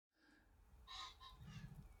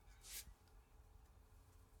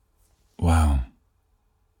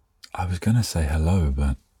was going to say hello,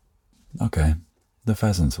 but okay. The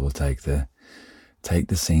pheasants will take the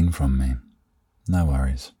scene from me. No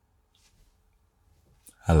worries.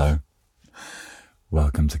 Hello.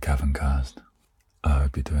 Welcome to Caverncast. I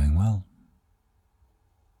hope you're doing well.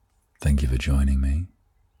 Thank you for joining me.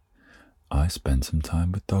 I spent some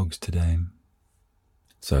time with dogs today,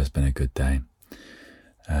 so it's been a good day.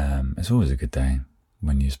 It's always a good day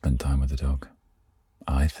when you spend time with a dog,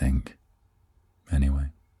 I think. Anyway,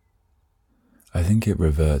 I think it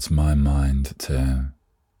reverts my mind to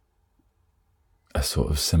a sort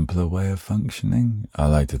of simpler way of functioning. I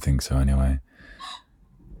like to think so anyway.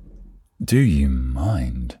 Do you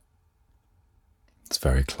mind? It's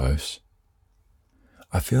very close.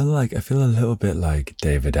 I feel a little bit like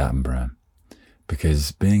David Attenborough,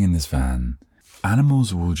 because being in this van,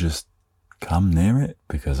 animals will just come near it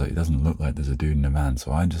because it doesn't look like there's a dude in the van.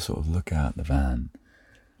 So I just sort of look out the van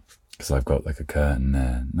because I've got like a curtain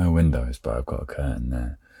there, no windows, but I've got a curtain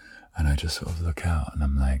there, and I just sort of look out and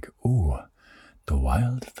I'm like, ooh, the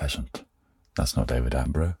wild pheasant. That's not David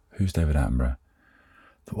Attenborough. Who's David Attenborough?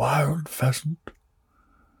 The wild pheasant,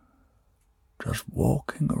 just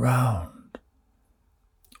walking around,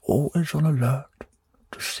 always on alert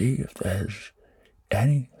to see if there's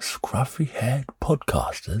any scruffy-haired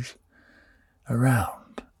podcasters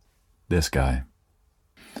around. This guy,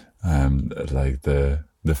 like the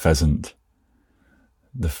pheasant,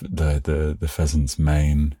 the pheasant's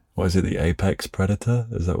main, what is it? The apex predator?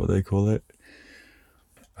 Is that what they call it?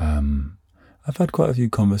 I've had quite a few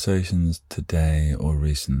conversations today or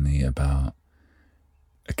recently about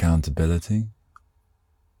accountability.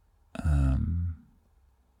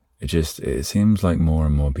 It seems like more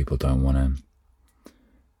and more people don't want to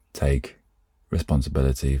take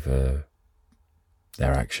responsibility for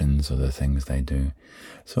their actions or the things they do.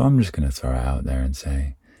 So I'm just going to throw it out there and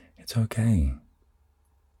say, it's okay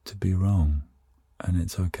to be wrong and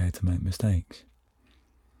it's okay to make mistakes.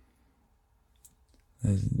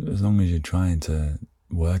 As long as you're trying to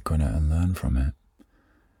work on it and learn from it,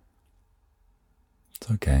 it's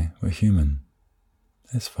okay. We're human.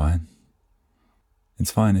 It's fine. It's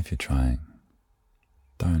fine if you're trying.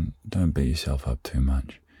 Don't beat yourself up too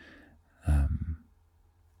much.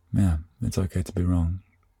 Yeah, it's okay to be wrong.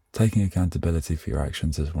 Taking accountability for your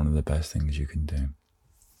actions is one of the best things you can do.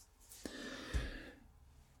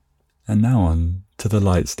 And now on to the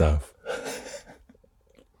light stuff.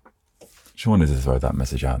 Just wanted to throw that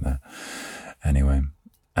message out there. Anyway,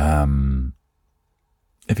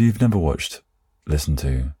 if you've never watched, listened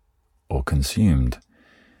to, or consumed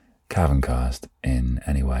Caverncast in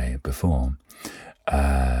any way before,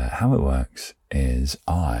 how it works is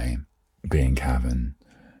I, being Cavern,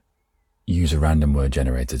 use a random word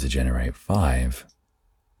generator to generate 5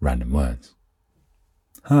 random words.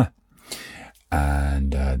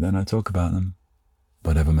 And then I talk about them,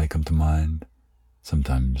 whatever may come to mind,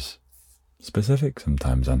 sometimes specific,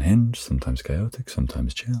 sometimes unhinged, sometimes chaotic,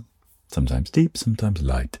 sometimes chill, sometimes deep, sometimes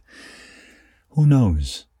light. Who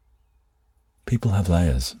knows? People have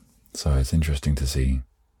layers, so it's interesting to see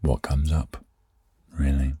what comes up,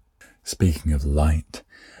 really. Speaking of light,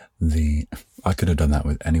 I could have done that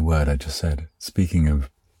with any word I just said. Speaking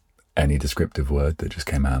of any descriptive word that just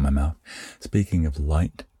came out of my mouth. Speaking of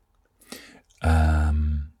light, oh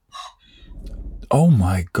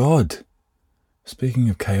my God. Speaking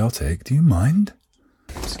of chaotic, do you mind?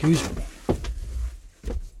 Excuse me.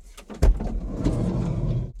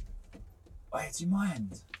 Wait, do you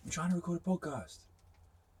mind? I'm trying to record a podcast.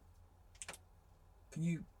 Can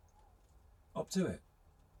you up to it?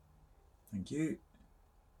 Thank you.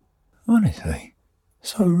 Honestly,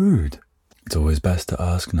 so rude. It's always best to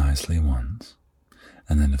ask nicely once,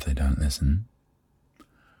 and then if they don't listen,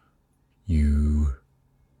 you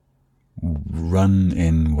run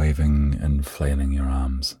in waving and flailing your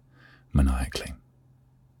arms maniacally.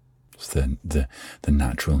 It's the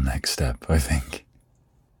natural next step, I think.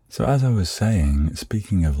 So as I was saying,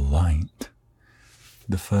 speaking of light,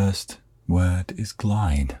 the first word is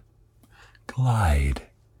glide. Glide.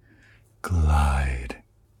 Glide.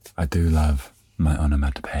 I do love my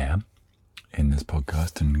onomatopoeia in this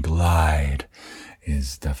podcast, and glide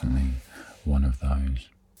is definitely one of those.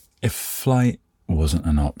 If flight wasn't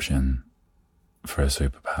an option for a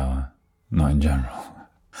superpower, not in general,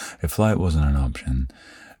 if flight wasn't an option,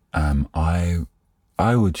 I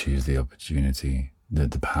would choose the opportunity,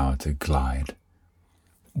 the power to glide.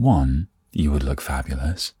 One, you would look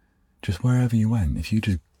fabulous, just wherever you went. If you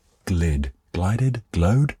just glowed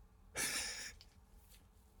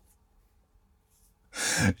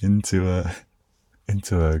into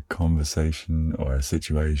a conversation or a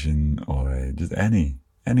situation or just any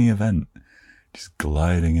event, just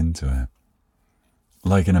gliding into it,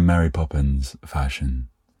 like in a Mary Poppins fashion,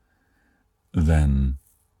 then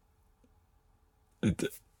I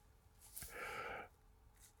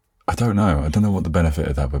don't know. I don't know what the benefit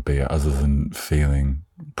of that would be other than feeling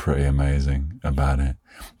pretty amazing about it.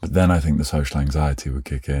 But then I think the social anxiety would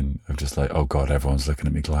kick in of just like, oh God, everyone's looking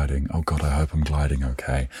at me gliding. Oh God, I hope I'm gliding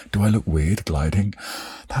okay. Do I look weird gliding?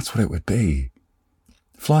 That's what it would be.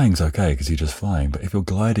 Flying's okay because you're just flying. But if you're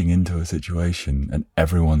gliding into a situation and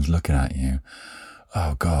everyone's looking at you,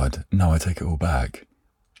 oh God, no, I take it all back.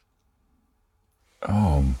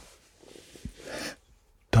 Oh,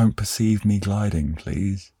 don't perceive me gliding,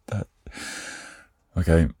 please.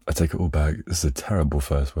 Okay, I take it all back. This is a terrible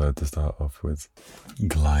first word to start off with.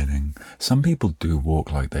 Gliding. Some people do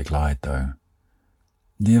walk like they glide, though.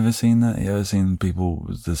 You ever seen that? You ever seen people,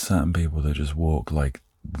 there's certain people that just walk like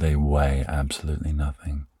they weigh absolutely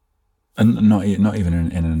nothing. And not even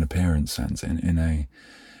in an appearance sense, in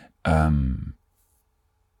a,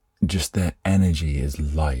 just their energy is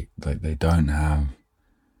light. Like they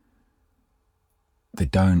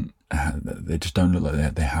just don't look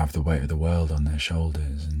like they have the weight of the world on their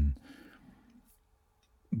shoulders, and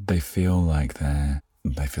they feel like they're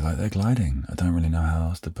gliding. I don't really know how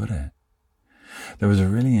else to put it. There was a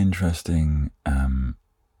really interesting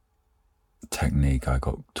technique I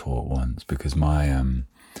got taught once, because my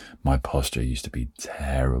posture used to be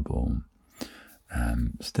terrible.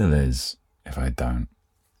 Still is if I don't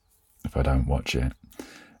watch it.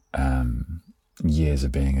 Years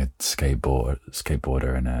of being a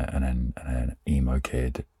skateboarder and an emo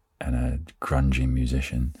kid and a grungy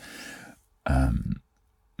musician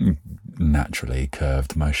naturally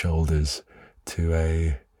curved my shoulders to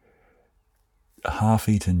a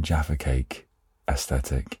half-eaten Jaffa cake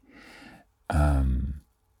aesthetic, and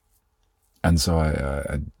so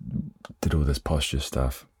I did all this posture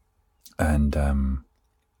stuff, and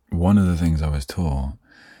one of the things I was taught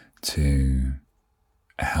to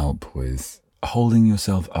help with holding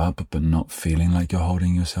yourself up but not feeling like you're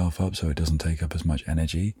holding yourself up so it doesn't take up as much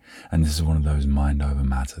energy, and this is one of those mind over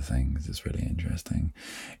matter things. It's really interesting.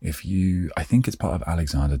 I think it's part of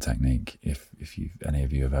Alexander Technique, if any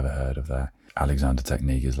of you have ever heard of that. Alexander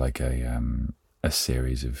Technique is like a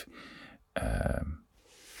series of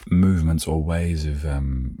movements or ways of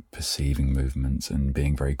perceiving movements and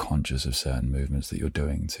being very conscious of certain movements that you're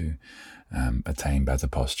doing to attain better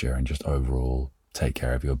posture and just overall take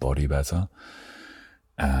care of your body better.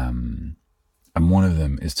 And one of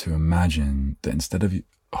them is to imagine that instead of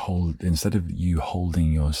you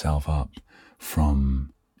holding yourself up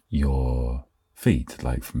from your feet,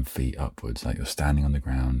 like from feet upwards, like you're standing on the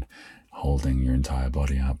ground holding your entire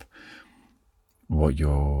body up, what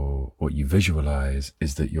you visualize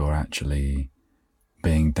is that you're actually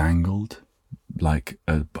being dangled like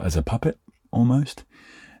as a puppet almost.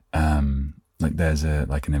 Like there's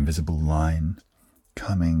an invisible line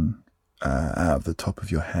coming out of the top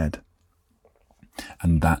of your head,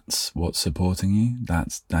 and that's what's supporting you.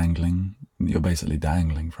 That's dangling. You're basically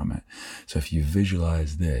dangling from it. So if you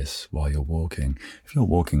visualize this while you're walking, if you're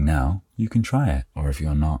walking now, you can try it. Or if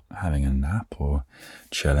you're not having a nap or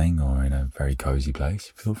chilling or in a very cozy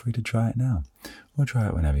place, feel free to try it now, or try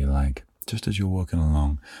it whenever you like. Just as you're walking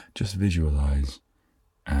along, just visualize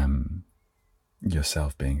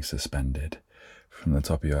yourself being suspended from the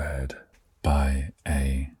top of your head by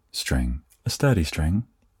a string, a sturdy string,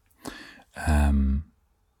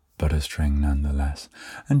 but a string nonetheless,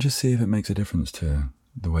 and just see if it makes a difference to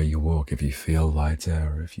the way you walk. If you feel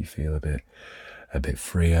lighter or if you feel a bit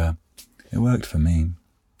freer. It worked for me.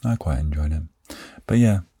 I quite enjoyed it. But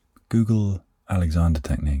yeah, Google Alexander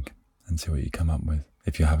Technique and see what you come up with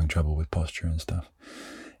if you're having trouble with posture and stuff.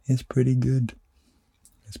 It's pretty good.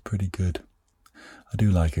 It's pretty good. I do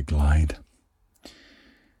like a glide.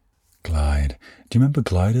 Glide. Do you remember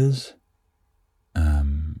gliders?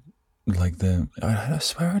 I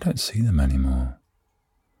swear I don't see them anymore.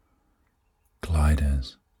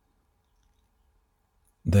 Gliders.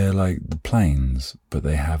 They're like the planes, but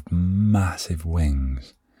they have massive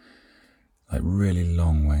wings, like really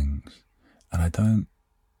long wings. And I don't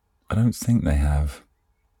think they have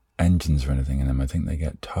engines or anything in them. I think they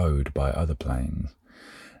get towed by other planes,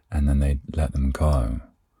 and then they let them go.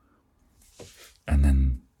 And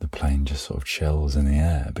then the plane just sort of chills in the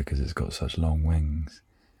air because it's got such long wings.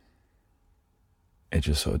 It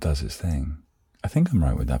just sort of does its thing. I think I'm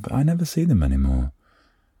right with that, but I never see them anymore.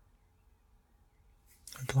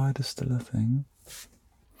 Are gliders still a thing?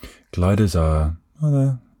 Gliders are,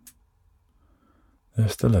 they're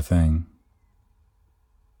still a thing.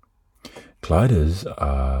 Gliders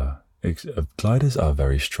are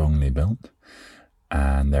very strongly built,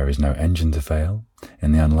 and there is no engine to fail.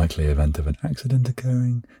 In the unlikely event of an accident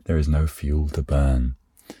occurring, there is no fuel to burn.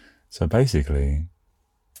 So basically,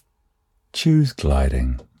 choose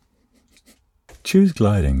gliding. Choose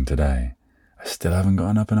gliding today. I still haven't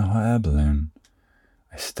gotten up in a hot air balloon.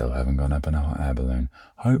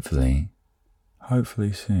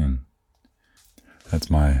 Hopefully soon. That's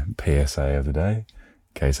my PSA of the day,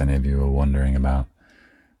 in case any of you were wondering about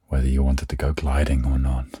whether you wanted to go gliding or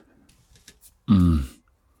not.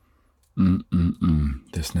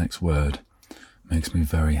 This next word makes me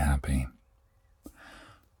very happy.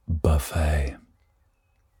 Buffet.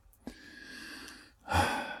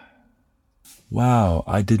 Wow,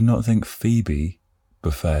 I did not think Phoebe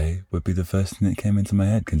Buffet would be the first thing that came into my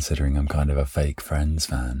head, considering I'm kind of a fake Friends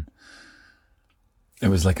fan. It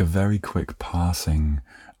was like a very quick passing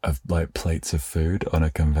of like plates of food on a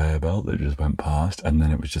conveyor belt that just went past, and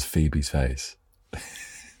then it was just Phoebe's face.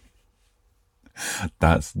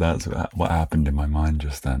 That's what happened in my mind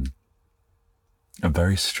just then. A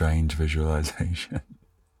very strange visualization.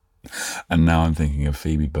 And now I'm thinking of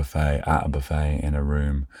Phoebe Buffet at a buffet in a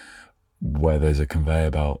room where there's a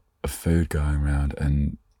conveyor belt of food going around,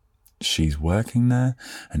 and she's working there,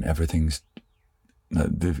 and everything's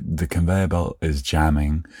the conveyor belt is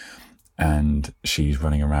jamming, and she's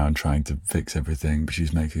running around trying to fix everything, but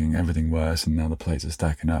she's making everything worse, and now the plates are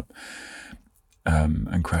stacking up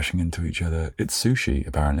and crashing into each other. It's sushi,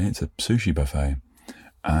 apparently. It's a sushi buffet.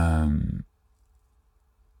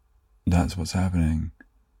 That's what's happening.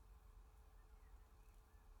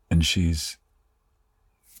 And she's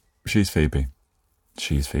Phoebe.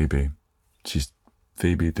 She's Phoebe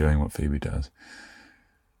doing what Phoebe does.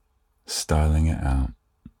 Styling it out.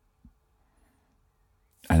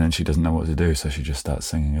 And then she doesn't know what to do, so she just starts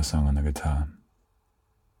singing a song on the guitar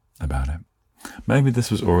about it. Maybe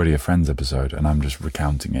this was already a Friends episode and I'm just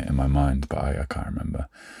recounting it in my mind, but I can't remember.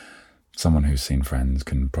 Someone who's seen Friends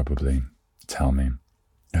can probably tell me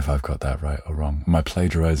if I've got that right or wrong. Am I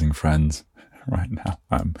plagiarizing Friends right now?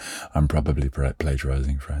 I'm probably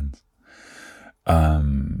plagiarizing Friends.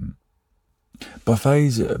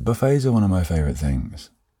 Buffets are one of my favourite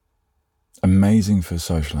things. Amazing for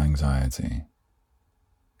social anxiety.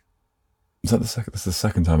 That's the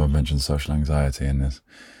second time I've mentioned social anxiety in this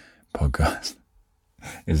podcast.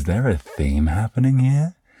 Is there a theme happening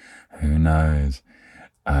here? Who knows?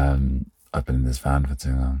 I've been in this van for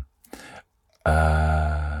too long.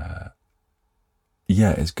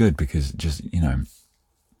 Yeah, it's good because just,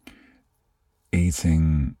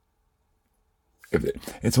 eating.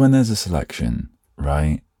 It's when there's a selection,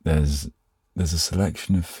 right? There's a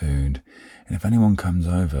selection of food, and if anyone comes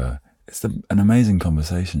over, it's an amazing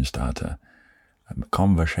conversation starter.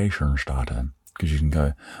 Because you can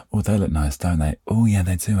go, oh, they look nice, don't they? Oh, yeah,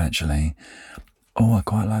 they do, actually. Oh, I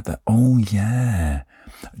quite like that. Oh, yeah.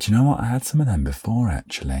 Do you know what? I had some of them before,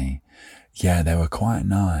 actually. Yeah, they were quite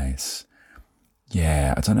nice.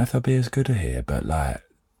 Yeah, I don't know if they'll be as good here, but like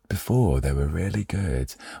before, they were really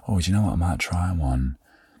good. Oh, do you know what? I might try one.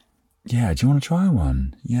 Yeah, do you want to try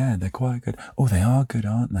one? Yeah, they're quite good. Oh, they are good,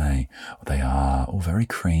 aren't they? Oh, they are. Oh, very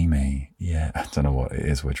creamy. Yeah, I don't know what it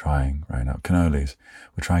is we're trying right now. Cannolis.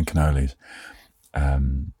 We're trying cannolis.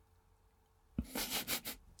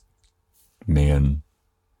 Me and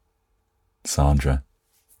Sandra.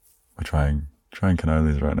 We're trying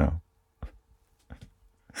cannolis right now.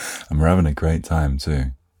 And we're having a great time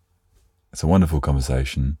too. It's a wonderful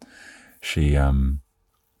conversation. She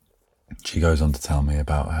goes on to tell me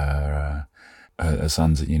about her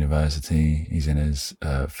son's at university. He's in his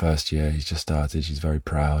first year. He's just started. She's very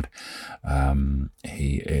proud.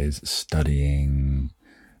 He is studying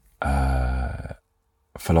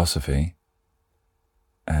philosophy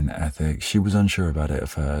and ethics. She was unsure about it at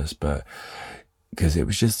first, but because it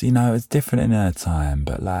was just, it's different in her time,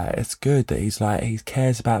 but like, it's good that he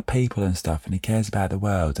cares about people and stuff, and he cares about the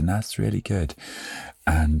world, and that's really good.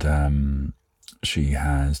 And she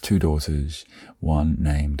has 2 daughters, one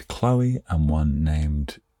named Chloe and one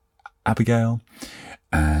named Abigail,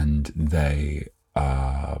 and they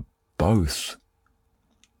are both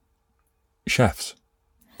chefs.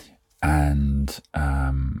 And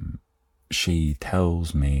she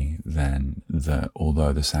tells me then that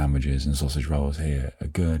although the sandwiches and sausage rolls here are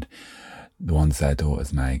good, the ones their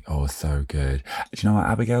daughters make are so good. Do you know what?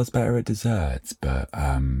 Abigail's better at desserts, but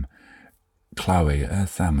Chloe, her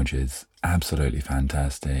sandwiches, absolutely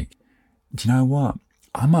fantastic. Do you know what?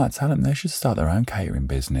 I might tell them they should start their own catering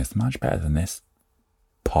business. Much better than this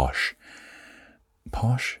posh,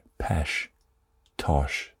 pesh,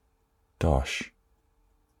 tosh, dosh.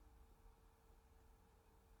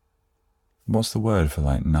 What's the word for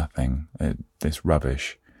like nothing? This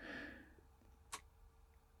rubbish.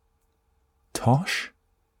 tosh?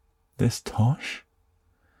 This tosh?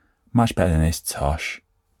 Much better than this tosh.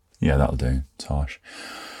 Yeah, that'll do. Tosh.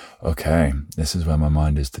 Okay, this is where my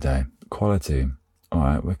mind is today. Quality.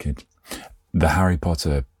 Alright, wicked. The Harry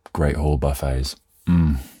Potter Great Hall buffets.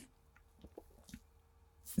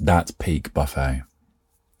 That's peak buffet.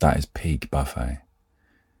 That is peak buffet.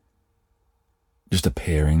 Just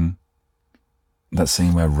appearing. That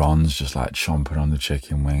scene where Ron's just like chomping on the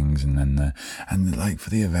chicken wings, and then like for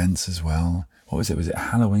the events as well. What was it? Was it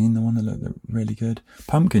Halloween, the one that looked really good?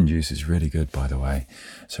 Pumpkin juice is really good, by the way.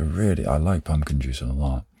 So really, I like pumpkin juice a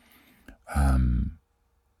lot.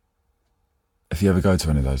 If you ever go to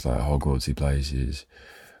any of those like Hogwartsy places,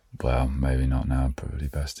 well, maybe not now, probably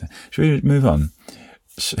best to. Should we move on?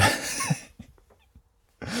 Shall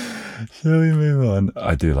we move on?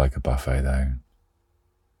 I do like a buffet though.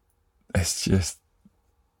 It's just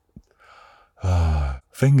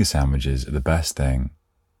finger sandwiches are the best thing.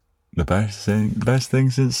 The best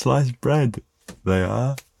thing since sliced bread. They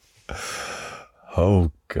are.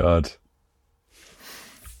 Oh God.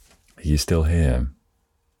 Are you still here?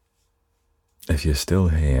 If you're still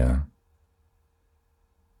here,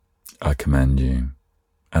 I commend you.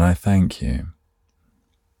 And I thank you.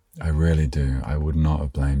 I really do. I would not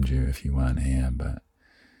have blamed you if you weren't here, but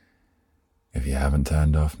if you haven't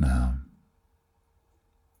turned off now,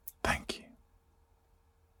 thank you.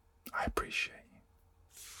 I appreciate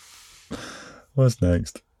you. What's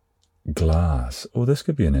next? Glass. Oh, this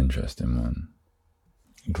could be an interesting one.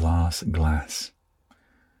 Glass. Glassy.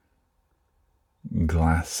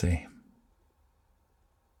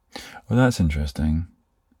 Well, that's interesting.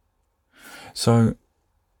 So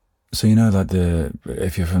you know, like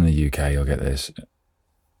if you're from the UK, you'll get this.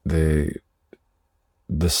 The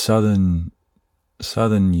southern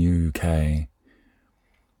UK.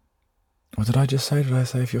 What did I just say? Did I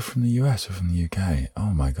say if you're from the US or from the UK?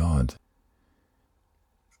 Oh my God.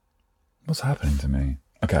 What's happening to me?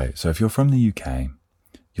 Okay, so if you're from the UK,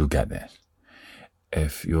 you'll get this.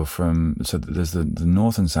 If you're so there's the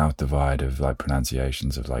north and south divide of like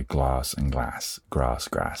pronunciations of like glass and glass, grass,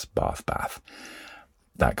 bath,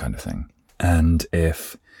 that kind of thing. And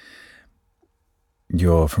if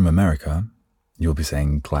you're from America, you'll be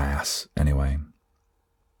saying glass anyway.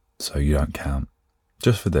 So you don't count.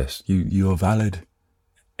 Just for this. You're valid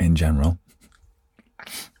in general,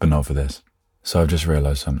 but not for this. So I've just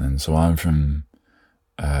realised something. So I'm from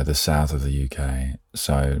the south of the UK.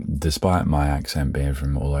 So despite my accent being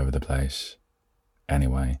from all over the place,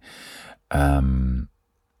 anyway,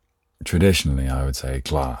 traditionally I would say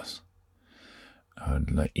glass. I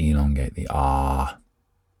would like elongate the R,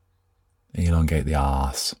 elongate the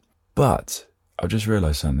arse. But I've just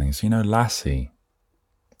realised something. So you know Lassie,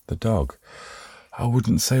 the dog. I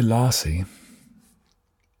wouldn't say Lassie.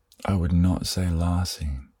 I would not say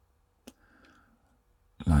Lassie.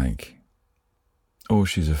 Like, oh,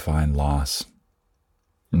 she's a fine lass.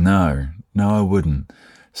 No, I wouldn't.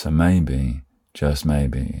 So maybe, just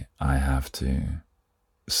maybe, I have to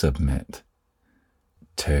submit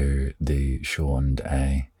to the Sean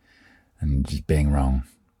A and just being wrong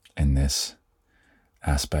in this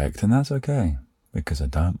aspect. And that's okay, because I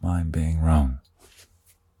don't mind being wrong.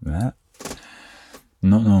 Yeah.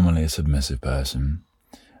 Not normally a submissive person.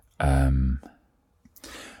 Edit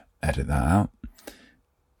that out.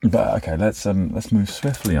 But okay, let's move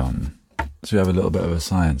swiftly on. So we have a little bit of a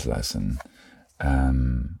science lesson,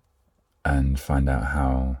 and find out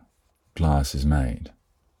how glass is made.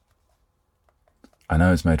 I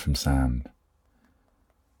know it's made from sand.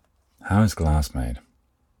 How is glass made?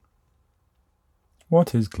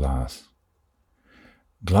 What is glass?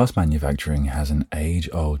 Glass manufacturing has an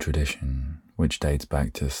age-old tradition which dates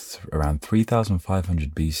back to around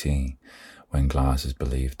 3,500 BC, when glass is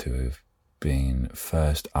believed to have been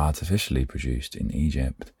first artificially produced in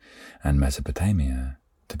Egypt and Mesopotamia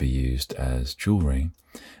to be used as jewellery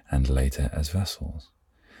and later as vessels.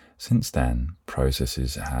 Since then,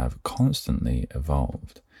 processes have constantly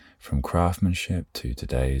evolved, from craftsmanship to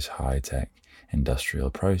today's high-tech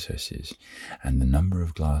industrial processes, and the number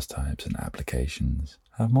of glass types and applications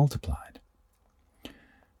have multiplied.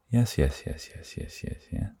 Yes.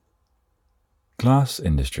 Glass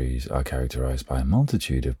industries are characterized by a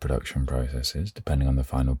multitude of production processes depending on the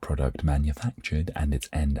final product manufactured and its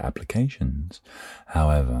end applications.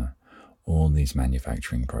 However, all these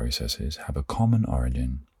manufacturing processes have a common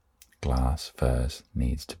origin. Glass first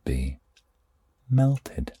needs to be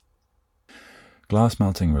melted. Glass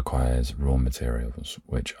melting requires raw materials,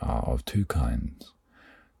 which are of two kinds: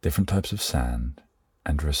 different types of sand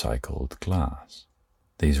and recycled glass.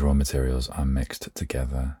 These raw materials are mixed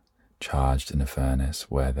together, charged in a furnace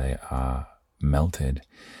where they are melted,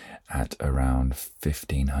 at around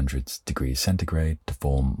 1500 degrees centigrade to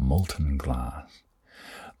form molten glass.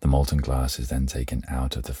 The molten glass is then taken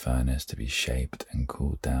out of the furnace to be shaped and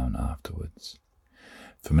cooled down afterwards.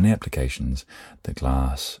 For many applications, the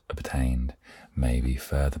glass obtained may be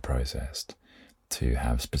further processed to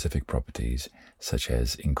have specific properties such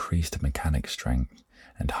as increased mechanic strength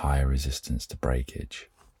and higher resistance to breakage.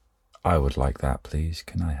 I would like that, please.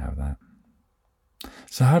 Can I have that?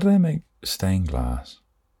 So how do they make stained glass?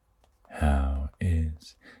 How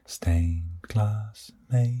is stained glass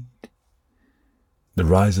made? The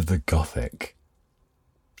rise of the Gothic.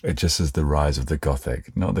 It just says the rise of the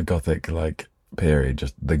Gothic, not the Gothic period,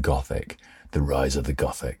 just the Gothic. The rise of the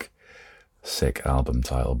Gothic. Sick album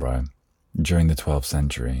title, bro. During the 12th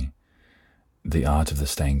century, the art of the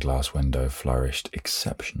stained glass window flourished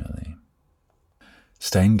exceptionally.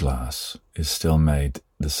 Stained glass is still made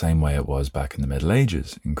the same way it was back in the Middle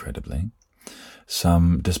Ages, incredibly.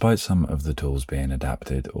 Despite some of the tools being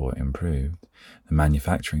adapted or improved, the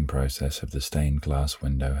manufacturing process of the stained glass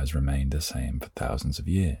window has remained the same for thousands of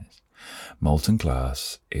years. Molten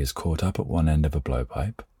glass is caught up at one end of a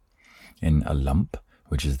blowpipe in a lump,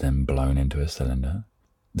 which is then blown into a cylinder.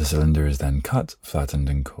 The cylinder is then cut, flattened,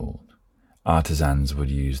 and cooled. Artisans would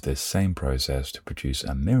use this same process to produce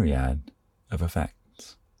a myriad of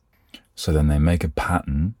effects. So then they make a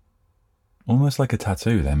pattern, almost like a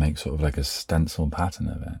tattoo. They make sort of like a stencil pattern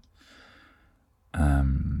of it.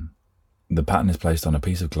 The pattern is placed on a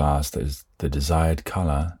piece of glass that is the desired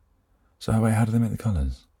colour. So wait, how do they make the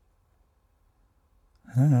colours?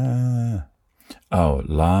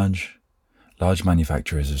 Large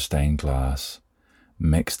manufacturers of stained glass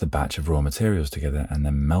mix the batch of raw materials together and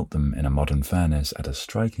then melt them in a modern furnace at a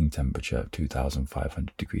striking temperature of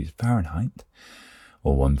 2,500 degrees Fahrenheit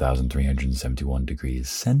or 1,371 degrees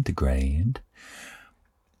centigrade.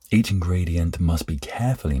 Each ingredient must be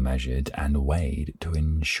carefully measured and weighed to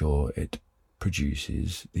ensure it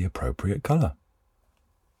produces the appropriate colour.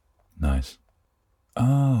 Nice.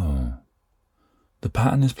 Oh. The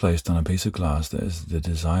pattern is placed on a piece of glass that is the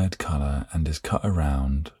desired colour and is cut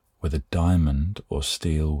around with a diamond or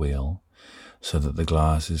steel wheel so that the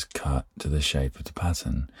glass is cut to the shape of the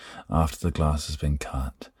pattern. After the glass has been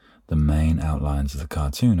cut, the main outlines of the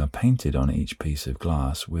cartoon are painted on each piece of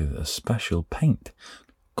glass with a special paint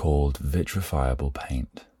called vitrifiable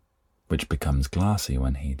paint, which becomes glassy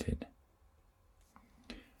when heated.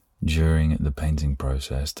 During the painting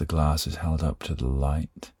process, the glass is held up to the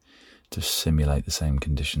light to simulate the same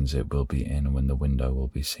conditions it will be in when the window will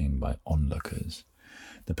be seen by onlookers.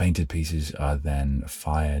 The painted pieces are then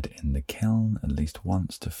fired in the kiln at least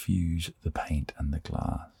once to fuse the paint and the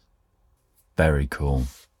glass. Very cool.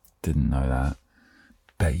 Didn't know that.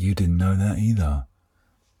 Bet you didn't know that either.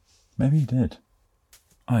 Maybe you did.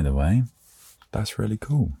 Either way, that's really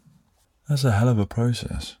cool. That's a hell of a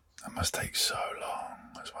process. That must take so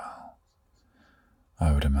long as well,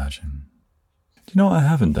 I would imagine. Do you know what I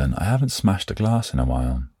haven't done? I haven't smashed a glass in a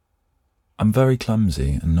while. I'm very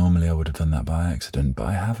clumsy, and normally I would have done that by accident, but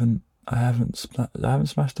I haven't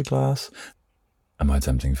smashed a glass. Am I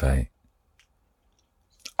tempting fate?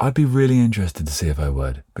 I'd be really interested to see if I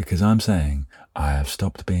would, because I'm saying I have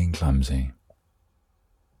stopped being clumsy.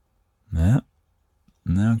 Yeah.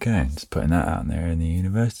 Okay, just putting that out there in the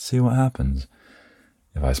universe to see what happens.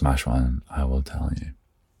 If I smash one, I will tell you.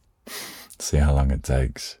 See how long it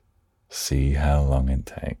takes.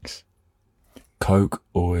 Coke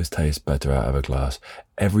always tastes better out of a glass.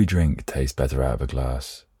 Every drink tastes better out of a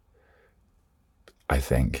glass, I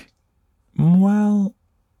think. Well,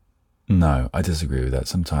 no, I disagree with that.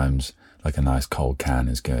 Sometimes, like a nice cold can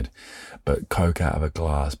is good. But Coke out of a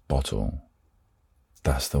glass bottle,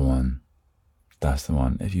 that's the one. That's the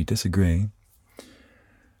one. If you disagree,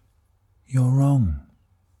 you're wrong.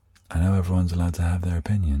 I know everyone's allowed to have their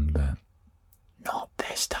opinion, but not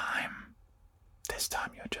this time. This time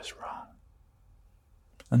you're just wrong.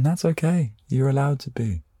 And that's okay. You're allowed to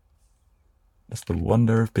be. That's the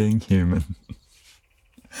wonder of being human.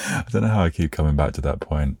 I don't know how I keep coming back to that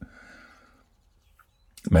point.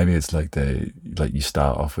 Maybe it's like you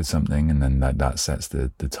start off with something and then that sets the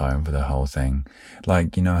tone for the whole thing.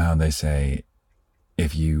 Like, you know how they say,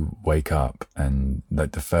 if you wake up and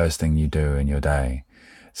like the first thing you do in your day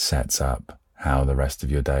sets up how the rest of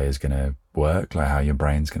your day is going to work, like how your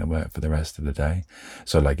brain's going to work for the rest of the day.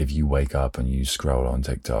 So like if you wake up and you scroll on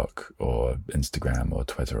TikTok or Instagram or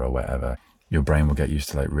Twitter or whatever, your brain will get used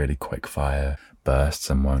to like really quick fire bursts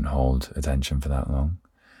and won't hold attention for that long.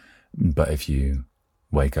 But if you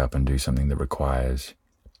wake up and do something that requires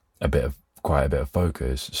quite a bit of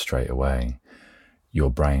focus straight away, your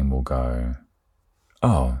brain will go,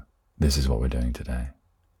 oh, this is what we're doing today.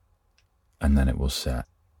 and then it will set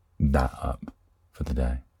that up for the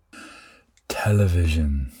day.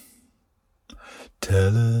 Television.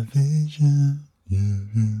 Television,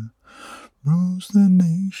 yeah, rules the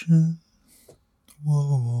nation.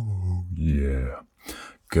 Whoa, yeah.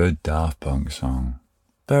 Good Daft Punk song.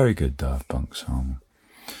 Very good Daft Punk song.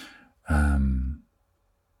 I'm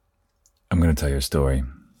going to tell you a story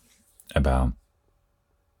about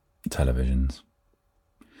televisions.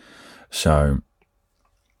 So,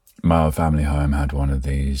 my family home had one of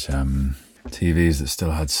these TVs that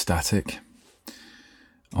still had static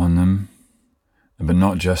on them. But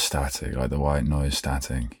not just static, like the white noise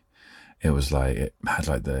static. It was like, it had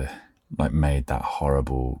made that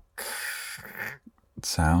horrible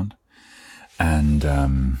sound. And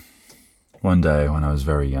one day when I was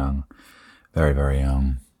very young, very, very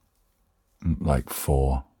young, like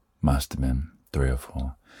 4, must have been 3 or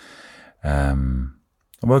 4, I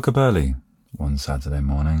woke up early one Saturday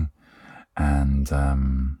morning, and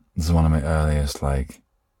this is one of my earliest,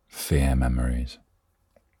 fear memories.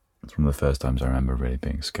 It's one of the first times I remember really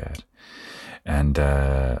being scared. And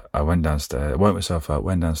I went downstairs, woke myself up,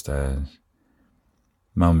 went downstairs.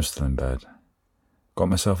 Mum was still in bed. Got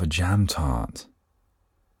myself a jam tart.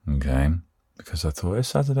 Okay? Because I thought, it's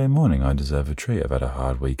Saturday morning, I deserve a treat. I've had a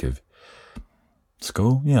hard week of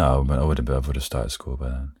school. Yeah, I would have started school by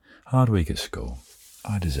then. Hard week at school.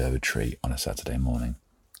 I deserve a treat on a Saturday morning.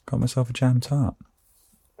 Got myself a jam tart.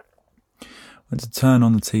 Went to turn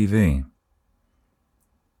on the TV.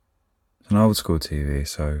 An old school TV,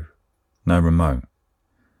 so no remote.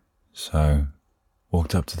 So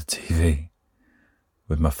walked up to the TV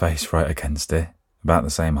with my face right against it, about the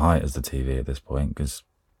same height as the TV at this point, because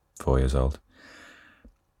 4 years old.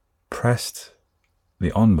 Pressed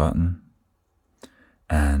the on button,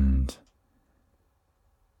 and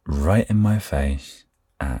right in my face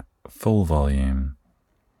at full volume,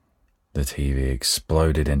 the TV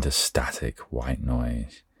exploded into static white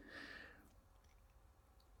noise.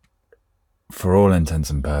 For all intents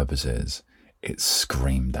and purposes, it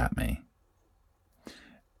screamed at me.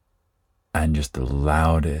 And just the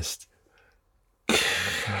loudest.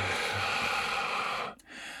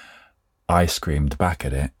 I screamed back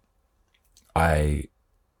at it. I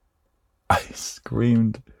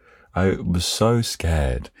screamed. I was so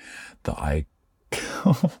scared that I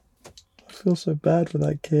feel so bad for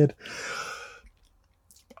that kid.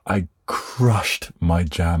 I crushed my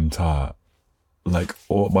jam tart. My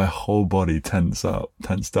whole body tensed up,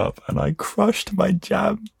 and I crushed my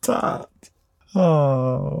jam tart.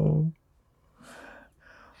 Oh.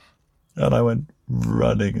 And I went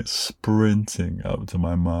running, sprinting up to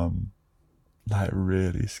my mum,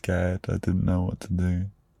 really scared. I didn't know what to do.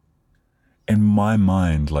 In my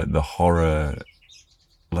mind, the horror,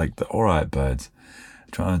 alright, birds,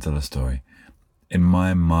 I'm trying to tell a story. In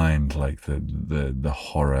my mind, the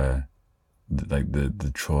horror,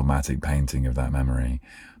 the traumatic painting of that memory,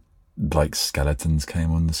 skeletons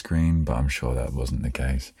came on the screen, but I'm sure that wasn't the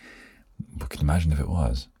case. I can imagine if it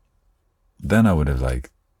was. Then I would have,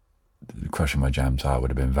 crushing my jam tart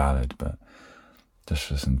would have been valid, but just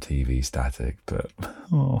for some TV static. But,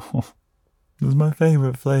 it was my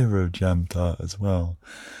favourite flavour of jam tart as well.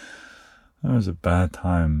 That was a bad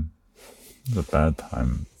time. It was a bad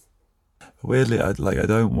time. Weirdly, I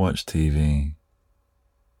don't watch TV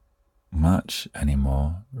much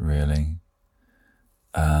anymore, really.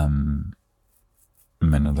 I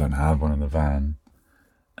don't have one in the van.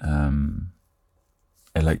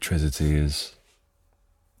 Electricity is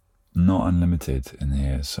not unlimited in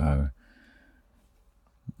here, so,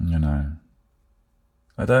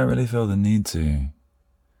 I don't really feel the need to.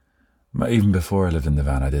 But even before I lived in the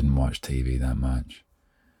van, I didn't watch TV that much.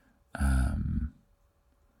 I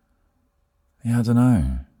don't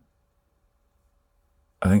know.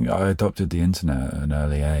 I think I adopted the internet at an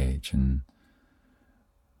early age, and,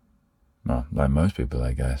 well, like most people,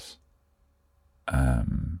 I guess,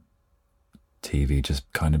 TV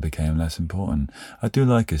just kind of became less important. I do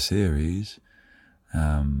like a series,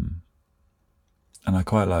 and I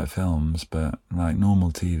quite like films, but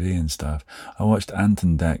normal TV and stuff. I watched Ant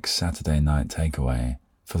and Dec's Saturday Night Takeaway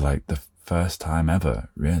for the first time ever,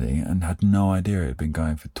 really, and had no idea it had been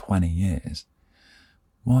going for 20 years.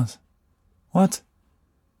 What?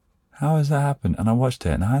 How has that happened? And I watched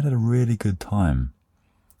it, and I had a really good time,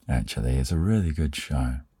 actually. It's a really good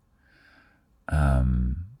show.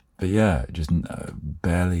 But yeah, just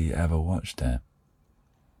barely ever watched it.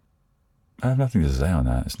 I have nothing to say on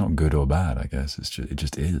that. It's not good or bad, I guess. It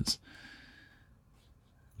just is.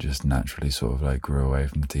 Just naturally sort of grew away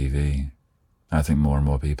from TV. I think more and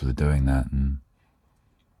more people are doing that, and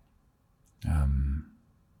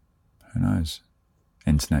who knows?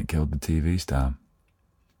 Internet killed the TV star,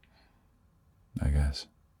 I guess.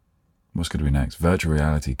 What's going to be next? Virtual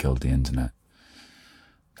reality killed the internet.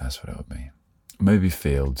 That's what it would be. Maybe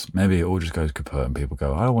fields. Maybe it all just goes kaput and people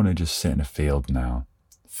go, I want to just sit in a field now.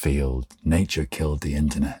 Field. Nature killed the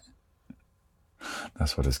internet.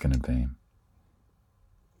 That's what it's going to be.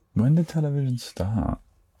 When did television start?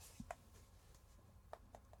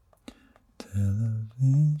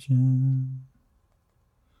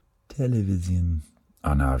 Television.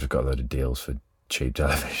 Oh no, I've just got a load of deals for cheap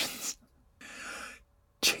televisions.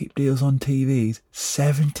 Cheap deals on TVs.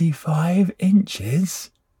 75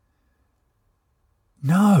 inches?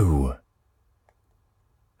 No.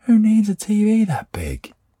 Who needs a TV that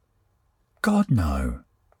big? God, no.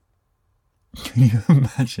 Can you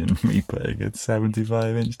imagine me putting a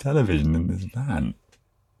 75-inch television in this van?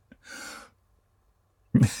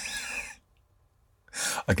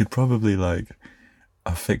 I could probably,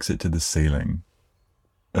 affix it to the ceiling,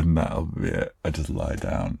 and that'll be it. I just lie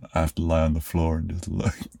down. I have to lie on the floor and just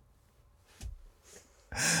look.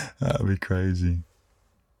 That'll be crazy.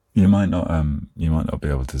 You might not be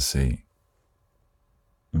able to see.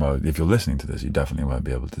 Well, if you're listening to this, you definitely won't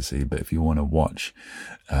be able to see. But if you want to watch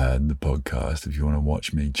the podcast, if you want to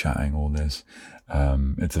watch me chatting all this,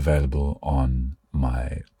 it's available on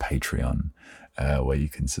my Patreon, where you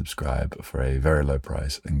can subscribe for a very low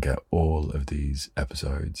price and get all of these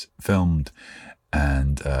episodes filmed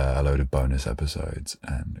and a load of bonus episodes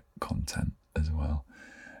and content as well.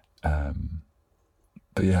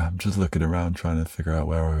 But yeah, I'm just looking around trying to figure out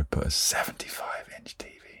where I would put a 75-inch TV.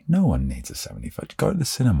 No one needs a 75. Go to the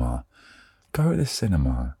cinema. Go to the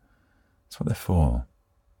cinema. That's what they're for.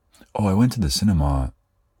 Oh, I went to the cinema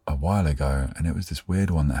a while ago, and it was this weird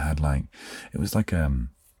one that had it was like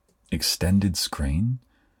extended screen.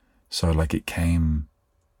 So it came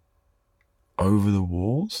over the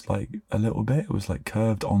walls, a little bit. It was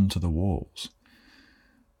curved onto the walls.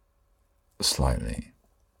 Slightly.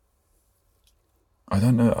 I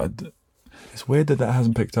don't know. It's weird that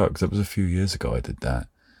hasn't picked up, because it was a few years ago I did that.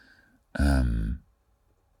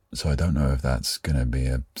 So I don't know if that's going to be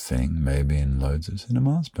a thing, maybe in loads of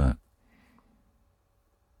cinemas, but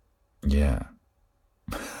yeah.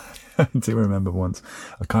 I do remember once,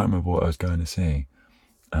 I can't remember what I was going to see.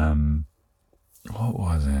 What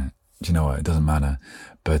was it? Do you know what? It doesn't matter.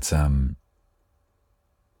 But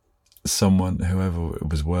whoever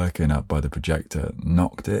was working up by the projector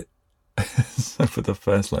knocked it. So for the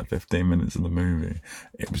first 15 minutes of the movie,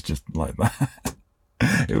 it was just like that.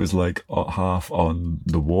 It was half on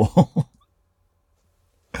the wall.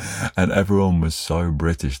 And everyone was so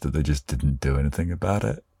British that they just didn't do anything about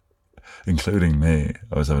it, including me.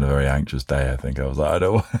 I was having a very anxious day, I think. I was like, I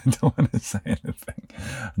don't want to say anything.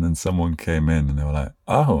 And then someone came in and they were like,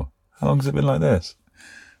 oh, how long has it been like this?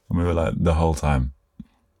 And we were like, the whole time,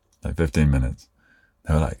 15 minutes.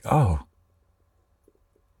 They were like, oh,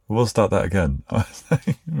 we'll start that again.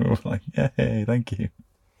 We were like, yay, thank you.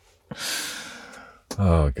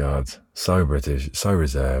 Oh, God. So British, so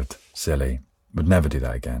reserved, silly. Would never do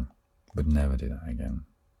that again.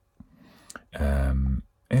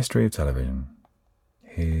 History of television.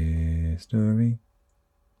 History.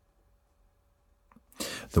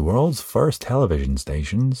 The world's first television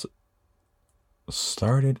stations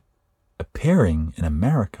started appearing in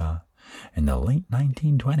America in the late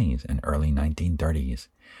 1920s and early 1930s.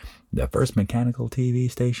 The first mechanical TV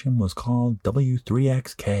station was called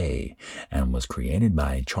W3XK and was created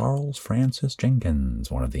by Charles Francis Jenkins,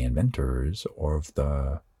 one of the inventors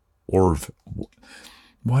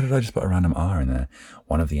why did I just put a random R in there?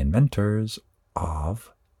 One of the inventors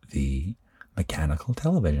of the mechanical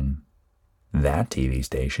television. That TV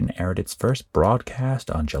station aired its first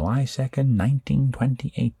broadcast on July 2nd,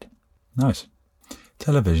 1928. Nice.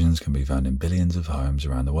 Televisions can be found in billions of homes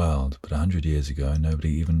around the world, but 100 years ago, nobody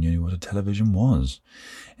even knew what a television was.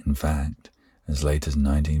 In fact, as late as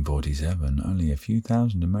 1947, only a few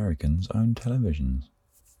thousand Americans owned televisions.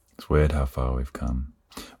 It's weird how far we've come.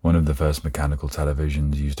 One of the first mechanical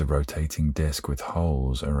televisions used a rotating disc with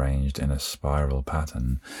holes arranged in a spiral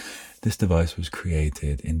pattern. This device was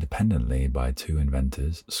created independently by two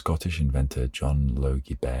inventors, Scottish inventor John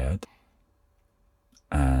Logie Baird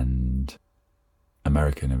and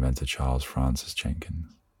American inventor Charles Francis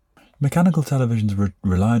Jenkins. Mechanical televisions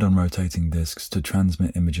relied on rotating discs to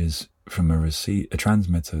transmit images from a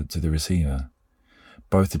transmitter to the receiver.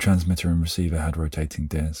 Both the transmitter and receiver had rotating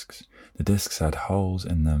discs. The discs had holes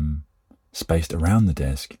in them, spaced around the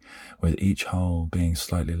disc, with each hole being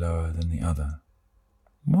slightly lower than the other.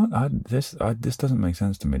 This doesn't make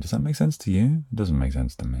sense to me. Does that make sense to you? It doesn't make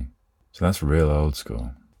sense to me. So that's real old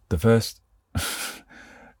school. The first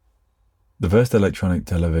The first electronic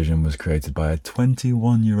television was created by a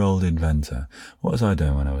 21-year-old inventor. What was I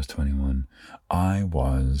doing when I was 21? I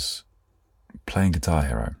was playing Guitar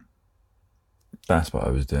Hero. That's what I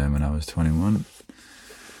was doing when I was 21.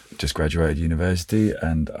 Just graduated university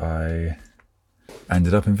and I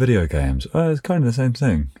ended up in video games. Oh, it's kind of the same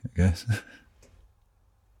thing, I guess.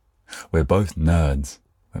 We're both nerds.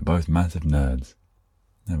 We're both massive nerds.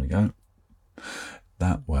 There we go.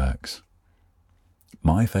 That works.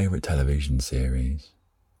 My favourite television series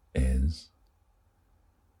is...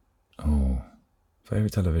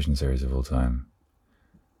 favourite television series of all time.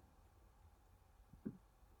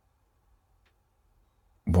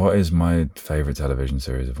 What is my favourite television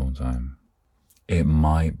series of all time? It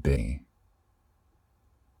might be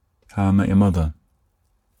How I Met Your Mother.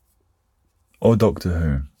 Or Doctor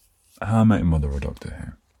Who. How I Met Your Mother or Doctor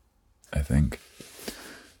Who, I think.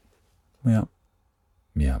 Yep.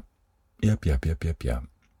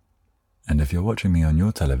 And if you're watching me on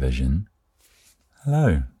your television,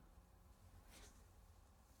 hello.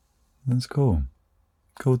 That's cool.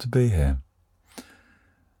 Cool to be here.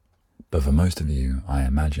 But for most of you, I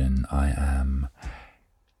imagine I am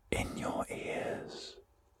in your ears.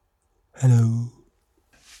 Hello.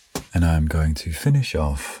 And I'm going to finish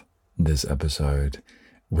off this episode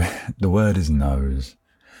with the word is nose.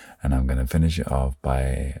 And I'm going to finish it off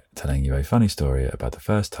by telling you a funny story about the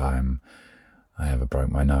first time I ever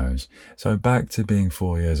broke my nose. So back to being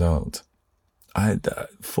 4 years old.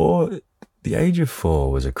 The age of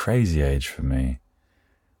 4 was a crazy age for me.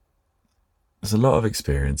 There's a lot of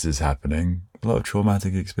experiences happening, a lot of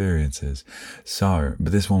traumatic experiences. But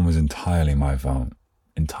this one was entirely my fault.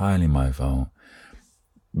 Entirely my fault.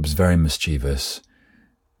 It was very mischievous.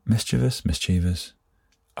 Mischievous?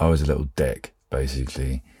 I was a little dick,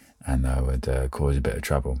 basically, and I would cause a bit of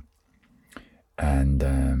trouble.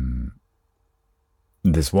 And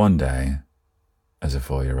this one day, as a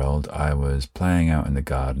 4-year-old, I was playing out in the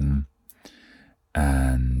garden,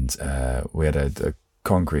 and we had a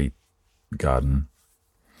concrete garden,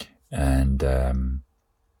 and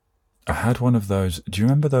I had one of those. Do you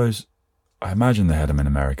remember those? I imagine they had them in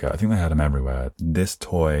America. I think they had them everywhere. This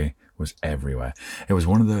toy was everywhere. It was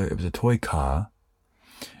a toy car.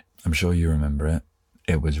 I'm sure you remember it.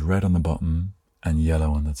 It was red on the bottom and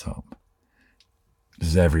yellow on the top. This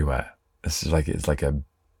is everywhere. It's like a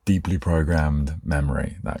deeply programmed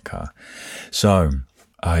memory, that car. So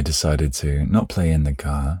I decided to not play in the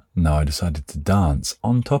car. No, I decided to dance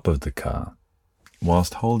on top of the car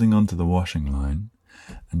whilst holding onto the washing line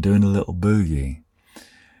and doing a little boogie.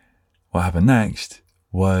 What happened next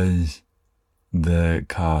was the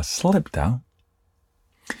car slipped out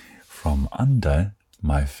from under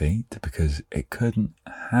my feet because it couldn't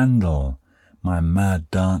handle my mad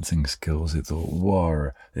dancing skills. It thought, whoa,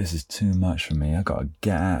 this is too much for me. I gotta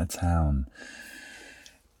get out of town.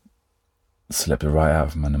 Slipped right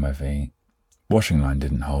out from under my feet. Washing line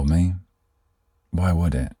didn't hold me. Why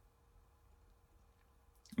would it?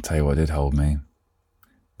 I'll tell you what did hold me.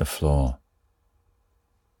 The floor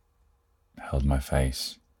held my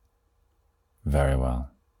face very well.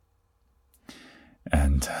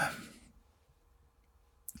 And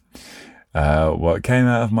what came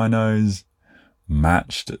out of my nose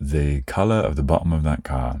matched the colour of the bottom of that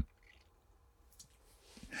car.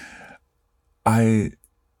 That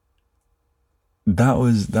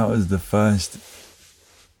was the first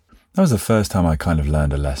time I kind of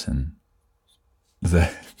learned a lesson.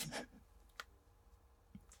 That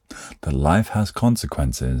life has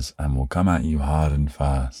consequences and will come at you hard and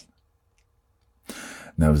fast.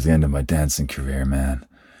 And that was the end of my dancing career, man.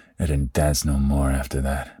 I didn't dance no more after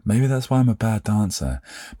that. Maybe that's why I'm a bad dancer,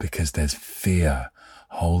 because there's fear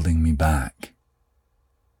holding me back.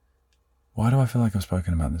 Why do I feel like I've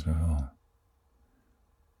spoken about this before?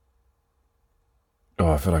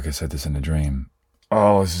 Oh, I feel like I said this in a dream.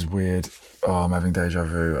 Oh, this is weird. Oh, I'm having deja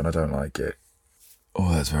vu and I don't like it.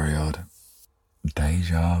 Oh, that's very odd.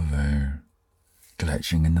 Deja vu.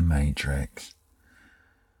 Glitching in the Matrix.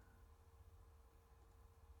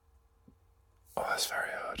 Oh, that's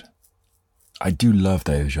very odd. I do love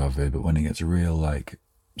deja vu, but when it gets real, like,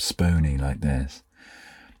 spoony like this,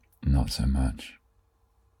 not so much.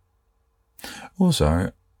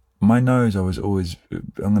 Also, my nose, I'm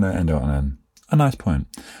going to end it on a nice point.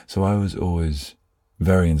 So I was always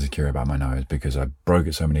very insecure about my nose because I broke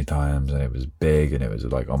it so many times and it was big and it was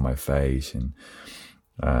like on my face. And,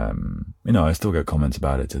 I still get comments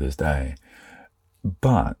about it to this day.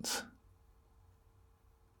 But,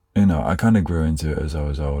 I kind of grew into it as I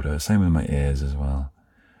was older. Same with my ears as well.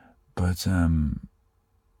 But I'm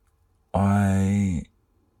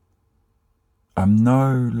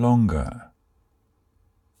no longer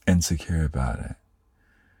insecure about it.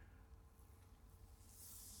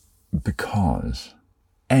 Because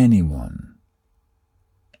anyone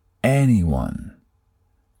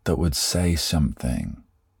that would say something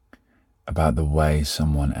about the way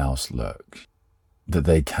someone else looks that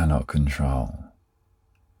they cannot control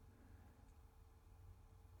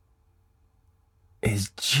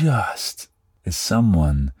is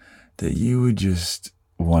someone that you would just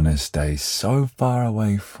want to stay so far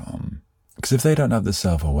away from. Because if they don't have the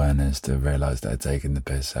self-awareness to realize they're taking the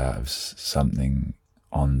piss out of something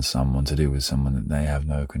on someone, to do with someone that they have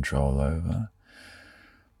no control over,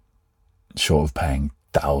 short of paying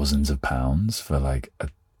thousands of pounds for like a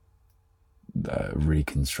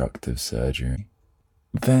reconstructive surgery,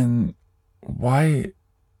 then why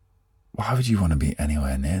would you want to be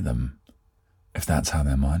anywhere near them if that's how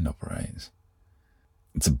their mind operates?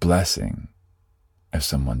 It's a blessing if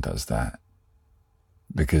someone does that,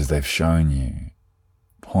 because they've shown you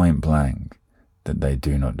point blank that they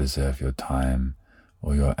do not deserve your time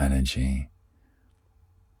or your energy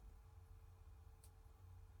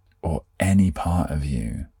or any part of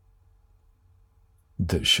you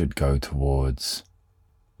that should go towards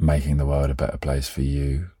making the world a better place for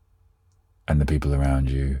you and the people around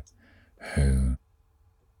you who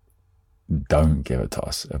don't give a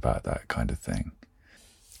toss about that kind of thing.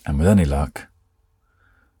 And with any luck,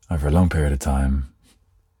 over a long period of time,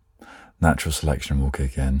 natural selection will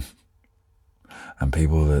kick in, and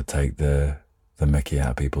people that take the mickey out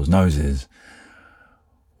of people's noses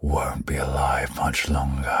won't be alive much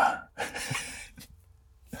longer.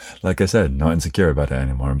 Like I said, not insecure about it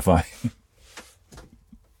anymore. I'm fine.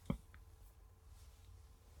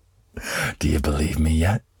 Do you believe me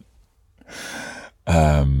yet?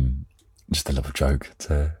 Just a little joke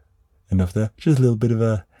to end off there. Just a little bit of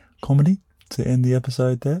a comedy to end the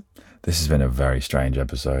episode there. This has been a very strange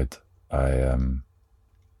episode. Some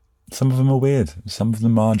of them are weird. Some of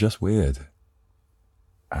them are just weird.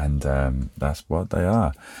 And that's what they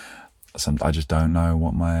are. I just don't know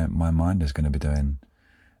what my mind is going to be doing.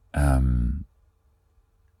 And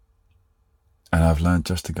I've learned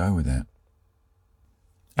just to go with it.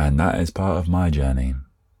 And that is part of my journey.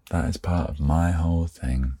 That is part of my whole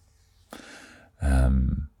thing.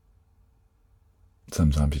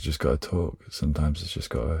 Sometimes you just got to talk. Sometimes it's just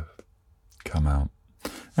got to come out.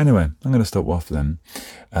 Anyway, I'm going to stop waffling.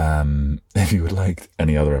 If you would like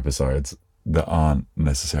any other episodes that aren't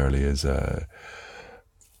necessarily as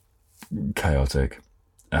chaotic,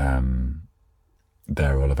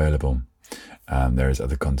 they're all available. There is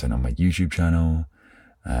other content on my YouTube channel.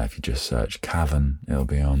 If you just search Cavern, it'll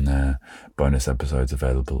be on there. Bonus episodes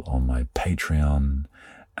available on my Patreon.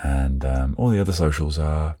 And all the other socials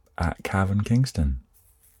are at Cavern Kingston.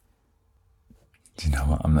 Do you know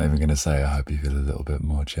what? I'm not even going to say I hope you feel a little bit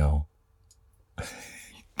more chill.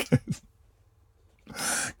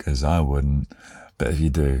 Because I wouldn't. But if you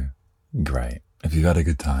do, great. If you've had a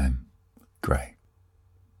good time, great.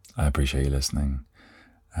 I appreciate you listening.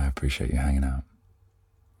 I appreciate you hanging out.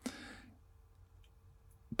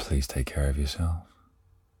 Please take care of yourself.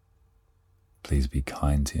 Please be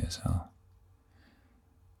kind to yourself.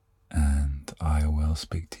 And I will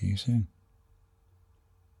speak to you soon.